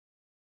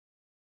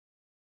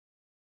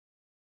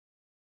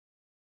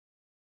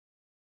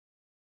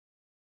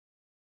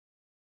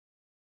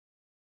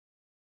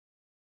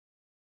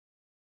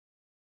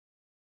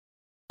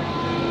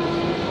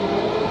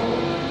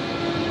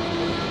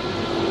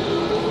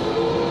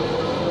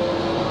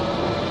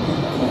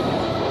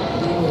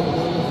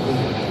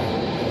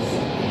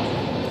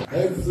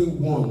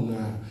everyone.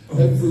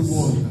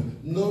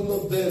 None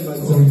of them are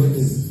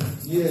somebody.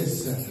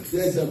 Yes,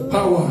 there's a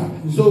power.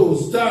 So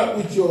start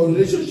with your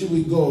relationship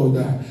with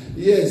God.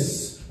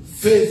 Yes,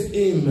 face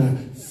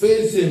Him.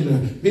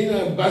 Being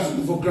an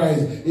ambassador for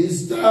Christ. It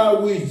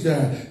starts with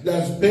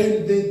that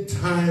spending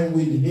time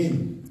with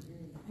Him.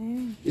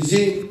 You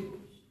see,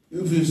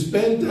 if you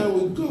spend time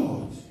with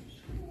God,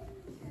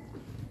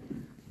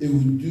 He will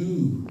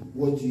do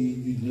what you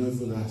did not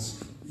even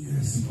ask.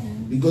 Yes.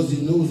 Because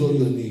He knows all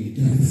your needs.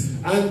 Yes.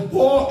 And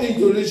pour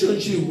into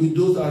relationship with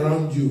those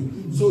around you.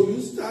 So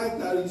you start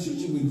that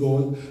relationship with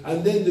God,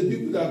 and then the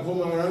people that come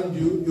around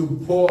you,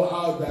 you pour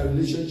out that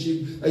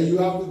relationship that you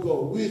have with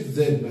God with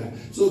them.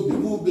 So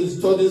people who have been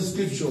studying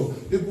scripture,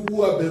 people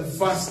who have been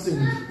fasting,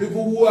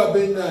 people who have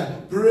been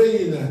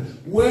praying,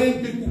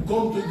 when people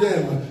come to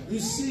them, you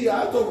see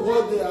out of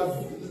what they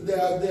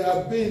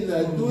have been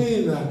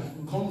doing,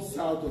 comes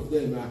out of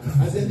them,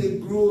 and then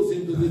it grows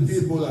into the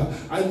people,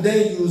 and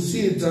then you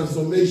see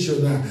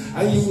transformation,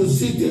 and you will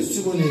see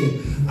testimony.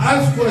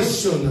 Ask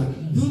question.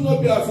 Do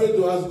not be afraid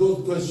to ask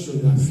God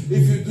questions.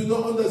 If you do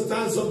not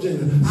understand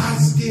something,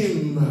 ask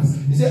Him.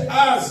 He said,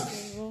 ask.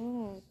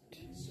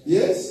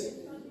 Yes?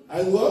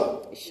 And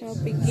what? It shall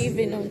be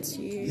given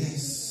unto you.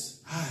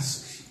 Yes.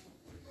 Ask.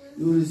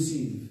 You will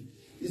receive.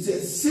 He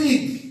said,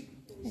 seek.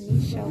 And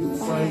you shall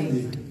find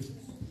it.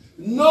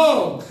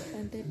 Knock.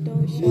 The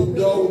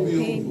door will be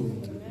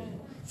open.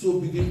 So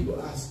begin to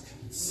ask,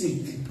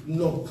 seek,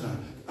 knock,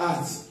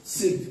 ask,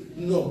 seek,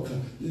 knock.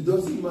 It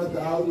doesn't matter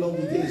how long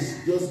it is.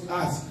 Just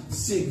ask,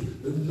 seek,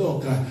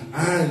 knock,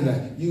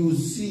 and you will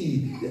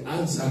see the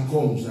answer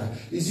comes.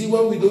 You see,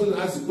 when we don't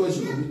ask the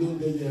question, we don't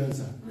get the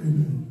answer.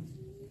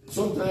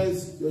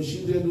 Sometimes your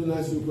children don't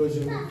ask you a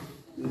question,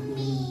 they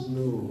don't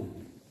know.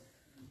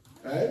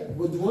 Right?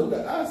 But the one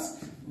that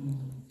asks,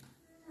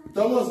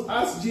 Thomas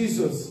asked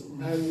Jesus,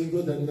 and he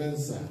got an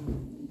answer.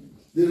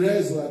 The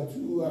rest were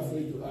too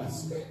afraid to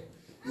ask.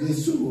 They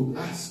should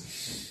ask.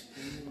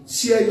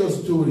 Share your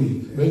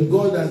story when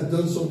God has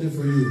done something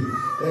for you.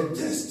 A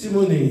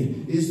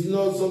testimony is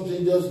not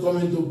something just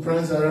coming to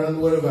prance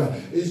around wherever.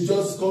 It's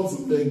just come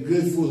from a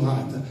grateful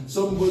heart.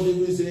 Somebody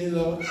will say,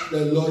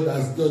 the Lord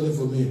has done it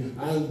for me.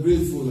 I'm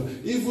grateful.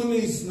 Even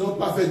if it's not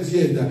perfect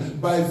yet,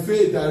 by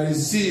faith I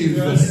receive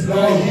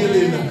my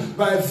healing.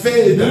 By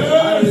faith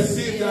I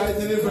receive that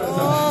deliverance.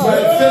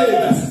 By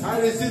faith I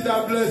receive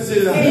that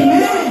blessing.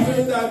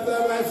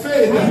 By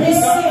faith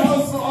that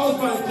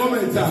husband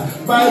comment.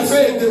 By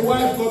faith the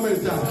wife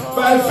comment.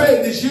 By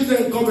faith the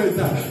children comment.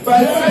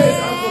 By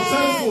faith I'm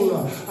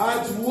successful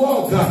at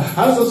work.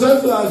 I'm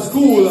successful at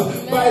school.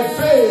 By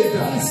faith,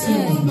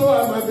 even though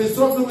I might be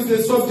struggling with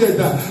a subject,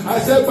 I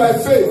said by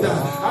faith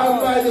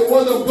and by the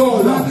word of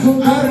God,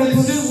 I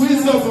receive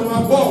wisdom from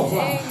above,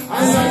 and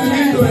I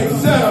begin to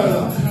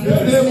excel in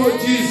the name of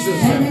Jesus.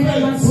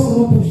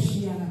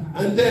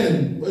 And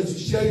then, when you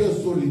share your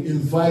story,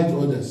 invite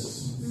others.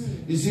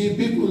 You see,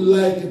 people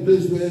like a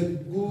place where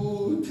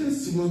good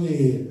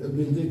testimony has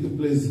been taking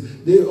place.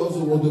 They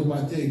also want to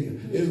partake.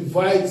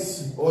 Invite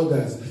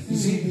others. You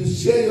see, you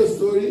share your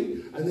story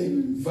and then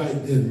you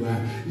invite them.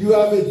 You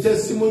have a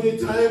testimony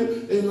time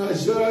in my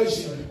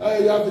church.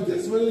 You have a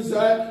testimony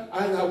time,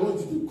 and I want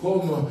you to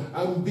come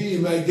and be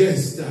my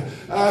guest.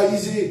 You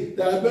see,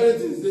 the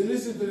abilities, they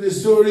listen to the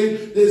story,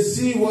 they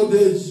see what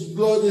the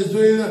Lord is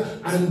doing,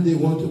 and they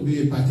want to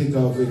be a partaker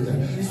of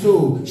it.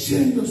 So,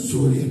 share your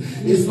story.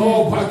 It's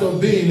all part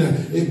of being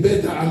a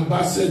better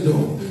ambassador.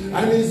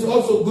 And it's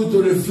also good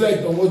to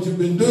reflect on what you've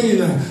been doing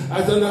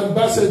as an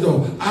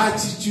ambassador.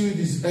 Attitude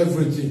is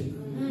everything.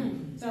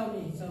 Tell me.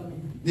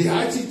 The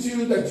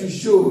attitude that you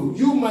show,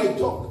 you might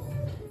talk.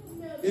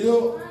 You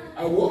know,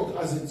 I work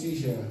as a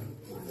teacher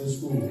in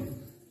school.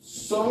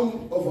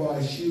 Some of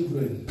our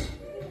children,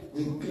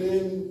 they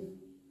claim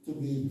to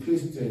be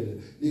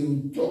Christian. They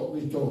will talk,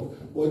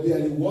 but they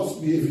are the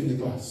worst behaved in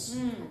the class.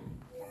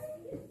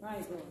 My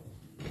God.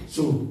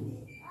 So,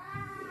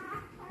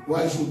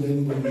 why should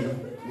anybody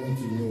want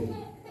to know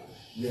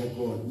their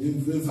God?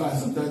 In fact,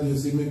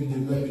 sometimes they say maybe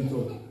they've not been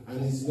taught,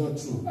 and it's not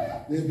true.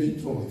 They've been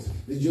taught.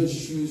 They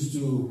just choose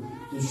to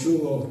show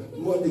off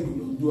what they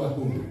could do at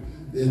home.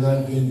 They're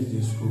not doing it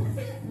in school.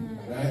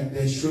 Right?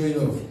 They're showing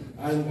off.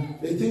 And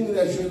they think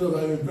they're showing off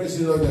and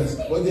impressing others,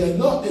 but they are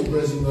not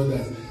impressing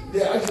others.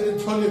 They're actually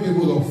turning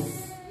people off.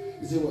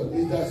 You say, well,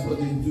 if that's what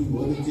they do,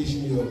 what they teach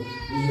in your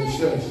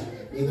church,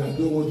 then I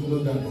don't want to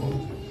know that God.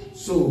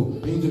 So,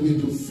 you need to be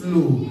able to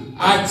flow.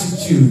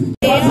 Attitude.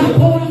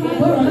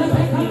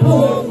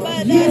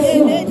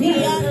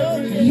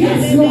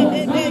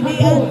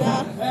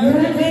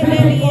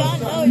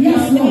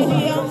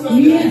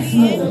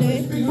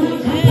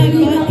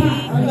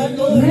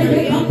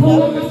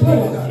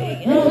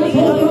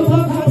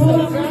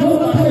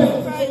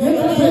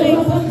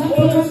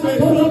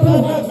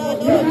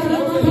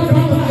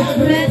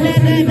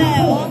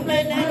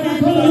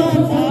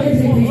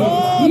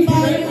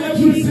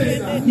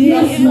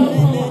 Yes,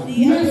 Lord.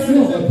 Yes,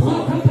 Lord.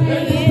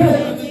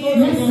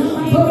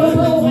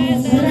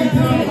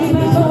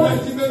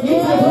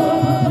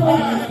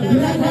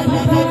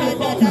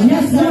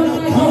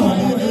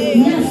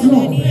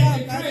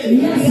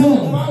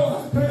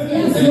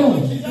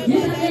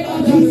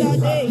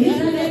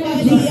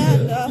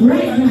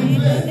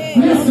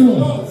 Yes,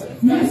 Lord.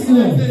 Yes,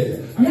 Lord.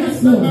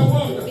 Yes, Lord.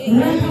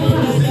 Yes, Lord.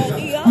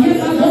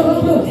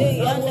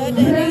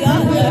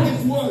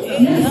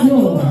 Yes,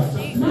 Lord.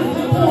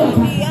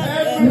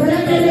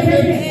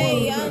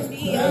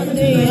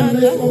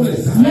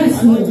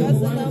 Yes,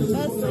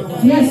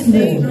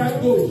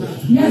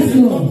 Lord. Yes,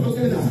 Lord.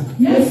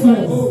 Yes,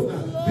 Lord.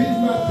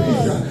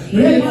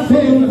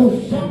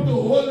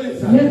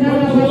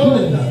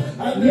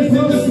 And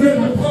receive the bread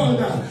of God.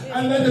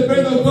 And let the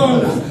bread of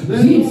God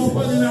let it come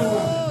upon in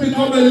our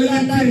become a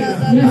living thing.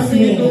 And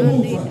begin to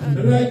move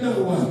right now.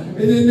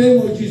 In the name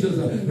of Jesus.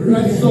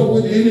 Rise up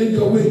with healing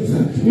your wings.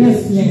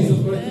 Yes, Jesus.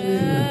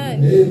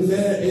 Amen.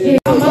 Amen.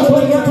 Take the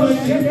strength of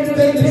faith.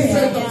 Take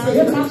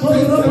the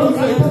strength of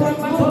faith.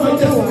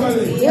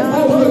 Majestically.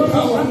 Move with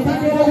power.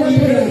 Move with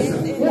grace.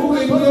 Move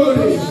with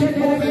glory.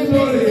 Move with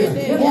glory.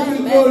 Move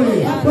with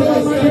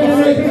glory.